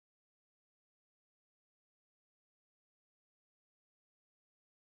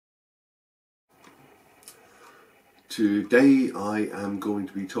Today I am going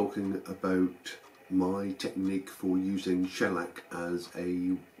to be talking about my technique for using shellac as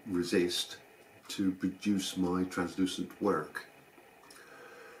a resist to produce my translucent work.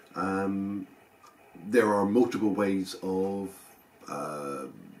 There are multiple ways of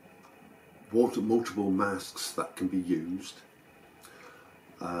multiple masks that can be used.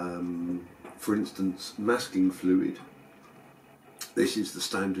 For instance, masking fluid. This is the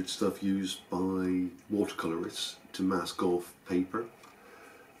standard stuff used by watercolourists to mask off paper.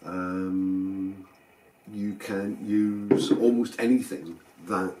 You can use almost anything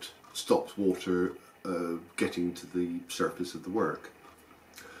that stops water getting to the surface of the work.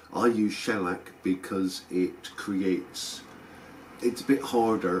 I use shellac because it's a bit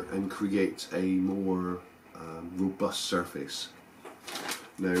harder and creates a more robust surface.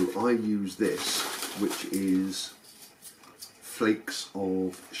 Now I use this, which is flakes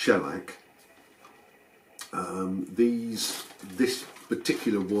of shellac. This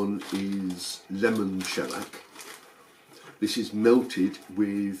particular one is lemon shellac. This is melted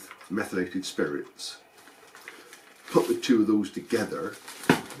with methylated spirits. Put the two of those together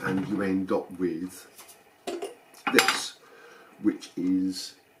and you end up with this, which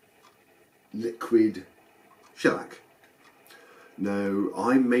is liquid shellac. Now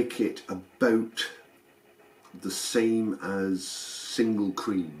I make it about the same as single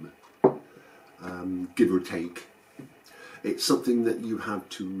cream, give or take. It's something that you have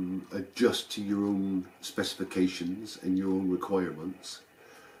to adjust to your own specifications and your own requirements.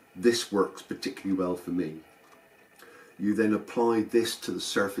 This works particularly well for me. You then apply this to the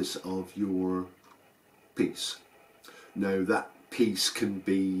surface of your piece. Now that piece can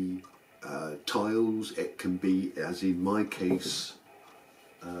be tiles, it can be, as in my case,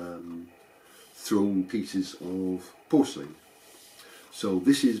 thrown pieces of porcelain. So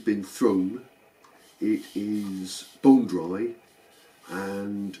this has been thrown, it is bone dry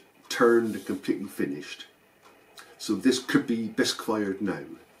and turned and completely finished. So this could be bisque fired now.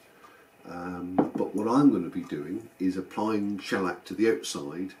 But what I'm going to be doing is applying shellac to the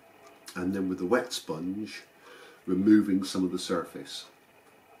outside and then with a wet sponge removing some of the surface.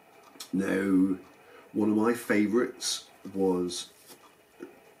 Now one of my favourites was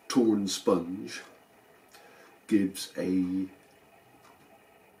torn sponge. Gives a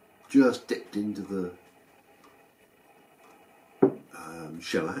just dipped into the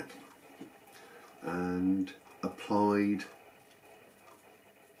shellac and applied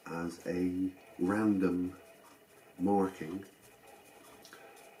as a random marking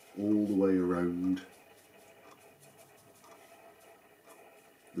all the way around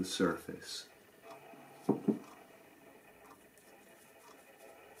the surface.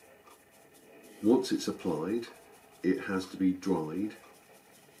 Once it's applied, it has to be dried.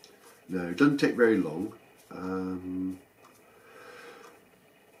 Now it doesn't take very long,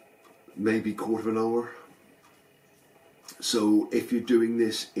 maybe quarter of an hour. So if you're doing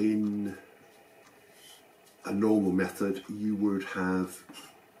this in a normal method, you would have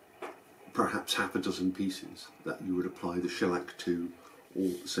perhaps half a dozen pieces that you would apply the shellac to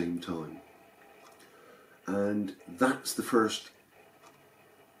all at the same time. And that's the first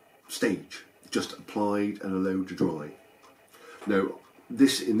stage, just applied and allowed to dry. Now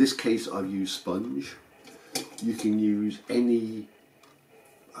in this case I've used sponge. You can use any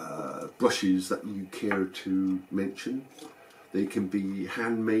brushes that you care to mention. They can be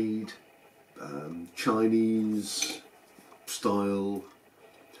handmade, Chinese style.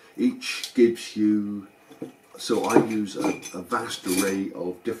 Each gives you, so I use a vast array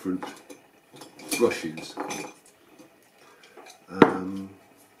of different brushes.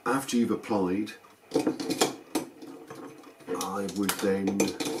 After you've applied, I would then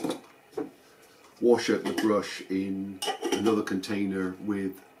wash out the brush in another container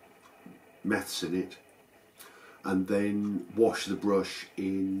with meths in it, and then wash the brush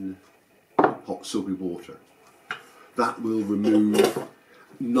in hot soapy water. That will remove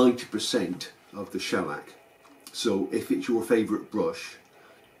 90% of the shellac. So if it's your favourite brush,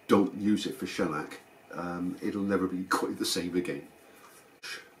 don't use it for shellac. It'll never be quite the same again.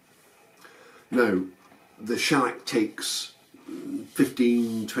 Now the shellac takes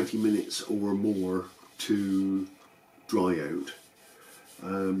 15-20 minutes or more to dry out.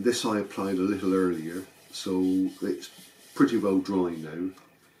 This I applied a little earlier, so it's pretty well dry now.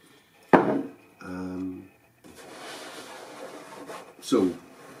 So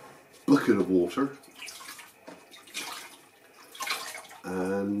bucket of water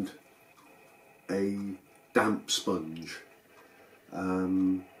and a damp sponge.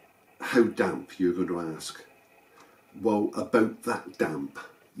 How damp, you're going to ask? Well, about that damp.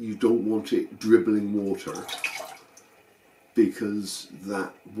 You don't want it dribbling water because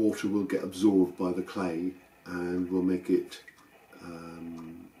that water will get absorbed by the clay and will make it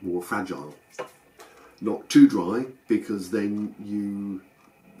more fragile. Not too dry, because then you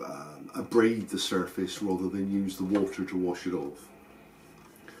abrade the surface rather than use the water to wash it off.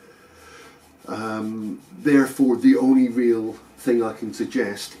 Therefore, the only real thing I can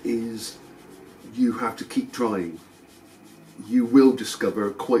suggest is you have to keep trying. You will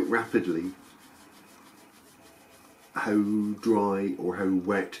discover quite rapidly how dry or how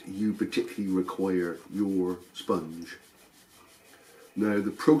wet you particularly require your sponge. Now,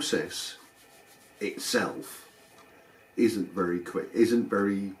 the process itself isn't very quick, isn't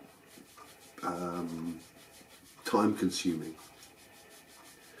very time consuming.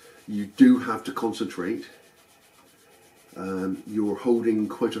 You do have to concentrate. You're holding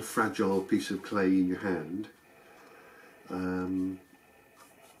quite a fragile piece of clay in your hand and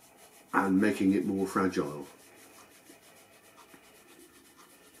making it more fragile.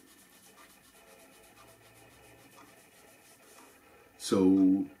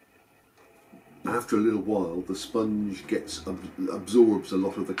 So after a little while, the sponge absorbs a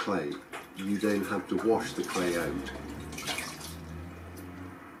lot of the clay. You then have to wash the clay out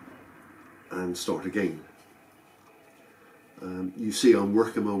and start again. You see, I'm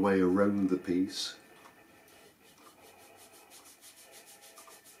working my way around the piece.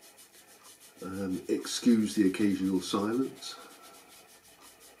 Excuse the occasional silence.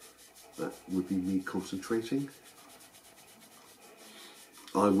 That would be me concentrating.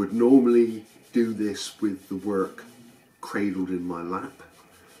 I would normally do this with the work cradled in my lap.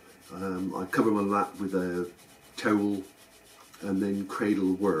 I cover my lap with a towel and then cradle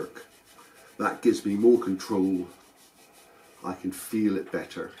the work. That gives me more control. I can feel it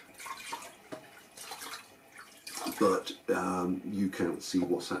better. But you can't see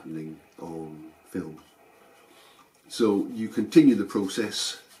what's happening on film. So you continue the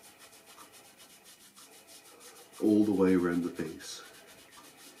process all the way around the piece.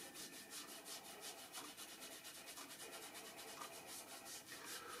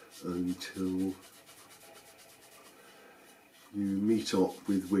 Until you meet up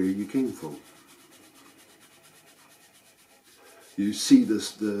with where you came from. You see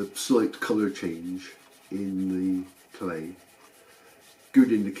this, the slight colour change in the clay.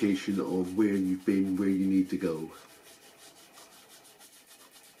 Good indication of where you've been, where you need to go.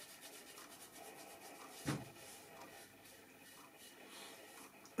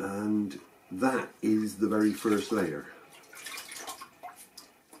 And that is the very first layer.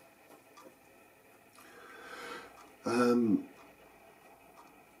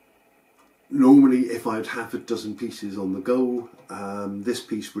 Normally, if I had half a dozen pieces on the go, this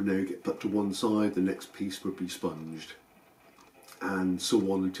piece would now get put to one side, the next piece would be sponged, and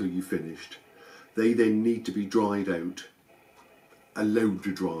so on until you finished. They then need to be dried out, allowed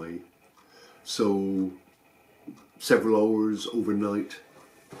to dry, so several hours overnight,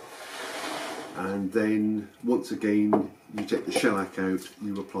 and then once again you take the shellac out,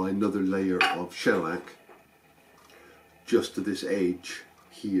 you apply another layer of shellac just to this edge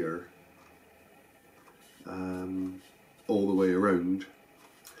here, all the way around.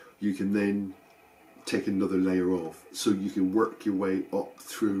 You can then take another layer off, so you can work your way up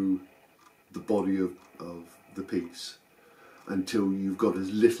through the body of the piece until you've got as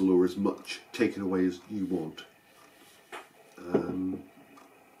little or as much taken away as you want.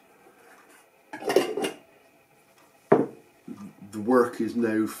 The work is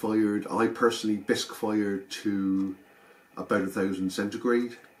now fired, I personally bisque fire to about 1000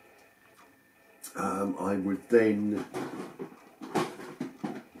 centigrade. I would then,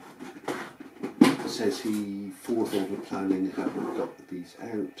 it says he fourth order planning, haven't got the piece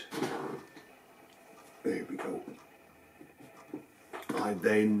out. There we go. I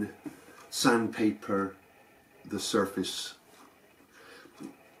then sandpaper the surface.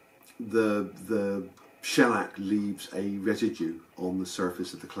 The shellac leaves a residue on the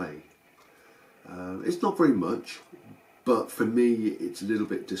surface of the clay. It's not very much, but for me it's a little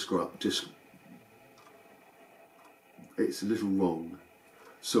bit it's a little wrong.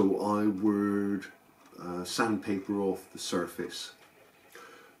 So I would sandpaper off the surface.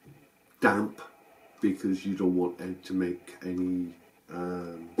 Damp, because you don't want it to make any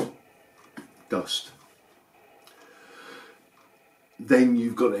dust. Then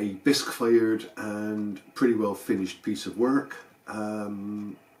you've got a bisque fired and pretty well finished piece of work. I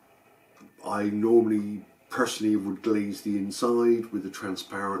normally personally would glaze the inside with a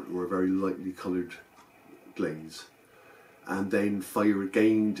transparent or a very lightly coloured glaze, and then fire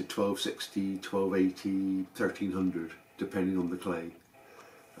again to 1260, 1280, 1300 depending on the clay.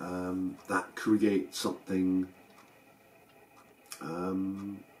 That creates something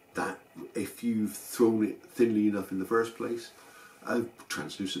that if you've thrown it thinly enough in the first place, a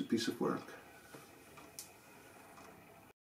translucent piece of work.